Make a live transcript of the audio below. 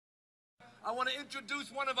I want to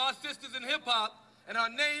introduce one of our sisters in hip-hop, and her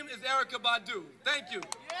name is Erykah Badu. Thank you.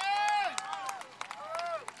 Yeah!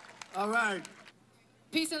 All right.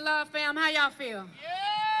 Peace and love, fam. How y'all feel?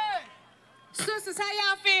 Yeah! Sisters, how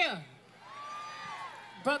y'all feel?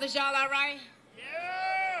 Brothers, y'all all right?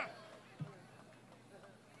 Yeah!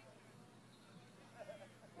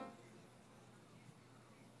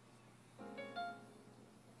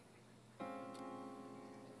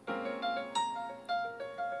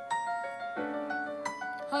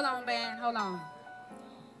 Hold on, band. Hold on.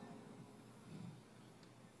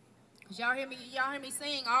 Cause y'all hear me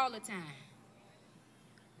sing all the time.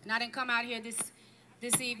 And I didn't come out here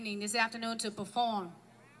this afternoon to perform.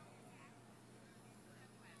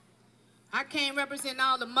 I came representing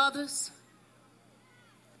all the mothers,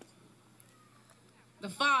 the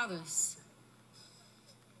fathers,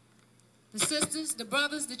 the sisters, the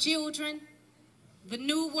brothers, the children, the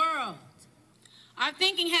new world. Our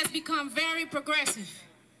thinking has become very progressive.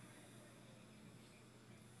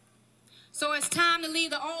 So it's time to leave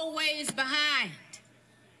the old ways behind.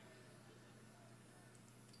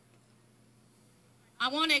 I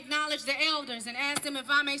want to acknowledge the elders and ask them if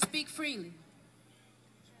I may speak freely.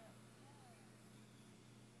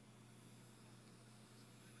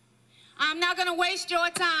 I'm not going to waste your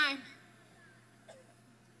time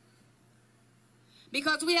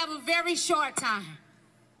because we have a very short time.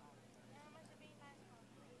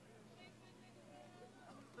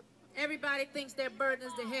 Everybody thinks their burden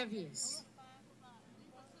is the heaviest.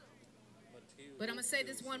 But I'm going to say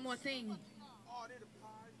this one more thing.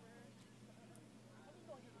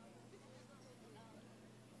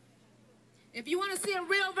 If you want to see a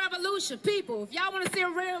real revolution, people, if y'all want to see a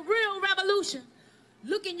real revolution,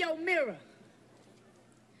 look in your mirror.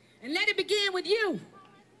 And let it begin with you.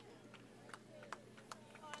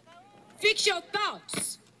 Fix your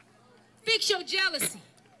thoughts. Fix your jealousy.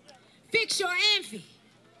 Fix your envy.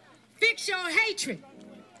 Fix your hatred.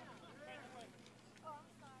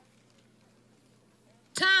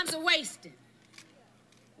 Time's a wasting.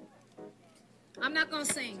 I'm not going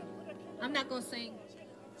to sing. I'm not going to sing.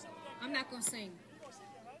 I'm not going to sing.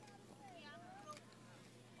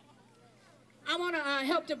 I want to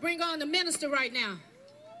help to bring on the minister right now.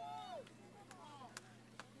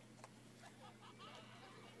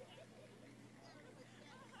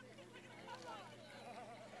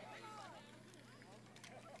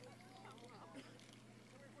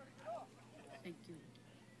 Thank you.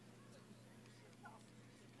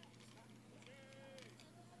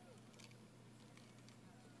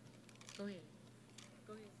 Go ahead.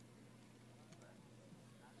 Go ahead.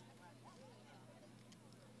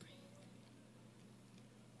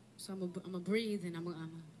 So I'm gonna breathe and I'm gonna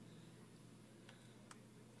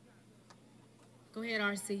go ahead,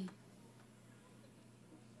 RC.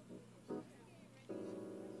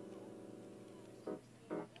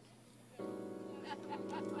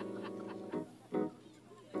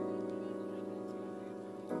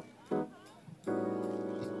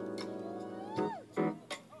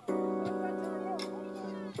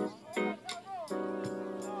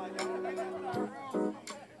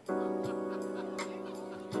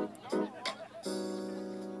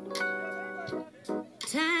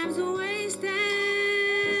 Time's a wasting.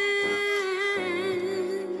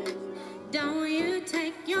 Don't you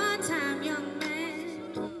take your time, young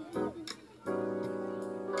man.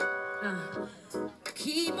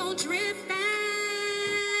 Keep on drifting.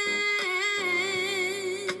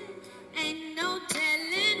 Ain't no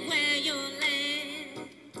telling where you'll land.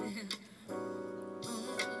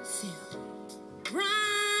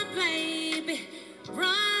 Run, baby,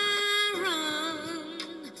 run, run.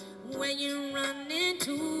 Where you running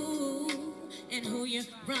to and who you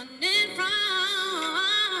running from.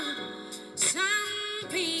 Some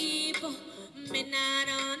people may not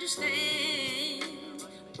understand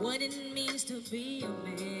what it means to be a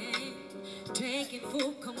man, taking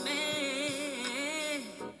full command.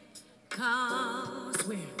 Cause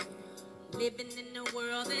we're living in a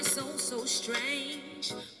world that's so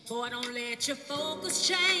strange. Boy, don't let your focus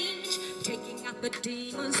change, taking out the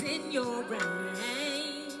demons in your brain.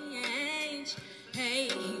 Hey,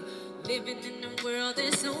 living in a world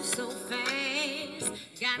that's so fast.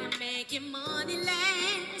 Gotta make your money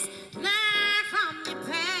last. Learn from your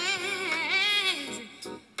past.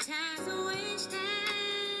 Time's a wasting.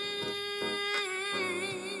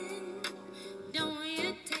 Don't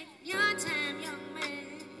you take your time, young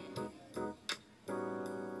man.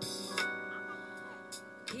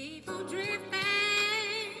 Keep on drifting.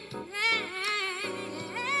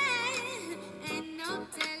 Ain't no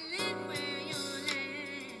telling where you'll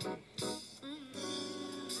land.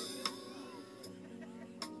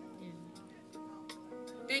 Yeah.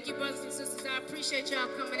 Thank you, brothers and sisters. I appreciate y'all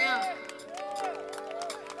coming out.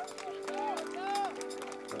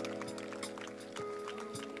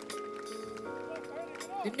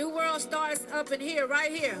 The new world starts up in here,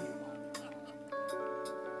 right here.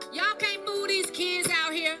 Y'all can't move these kids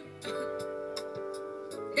out here.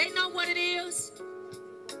 They know what it is.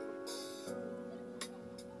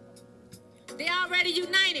 They already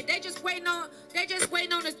united. They just waiting on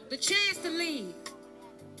the chance to leave.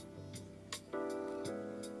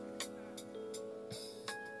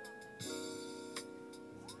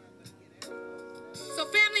 So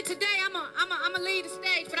family, today I'm gonna leave the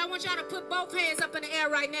stage, but I want y'all to put both hands up in the air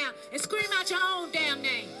right now and scream out your own damn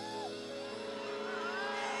name.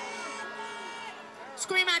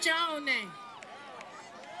 Scream out your own name.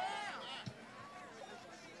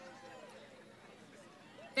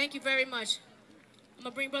 Thank you very much. I'm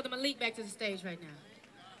gonna bring Brother Malik back to the stage right now.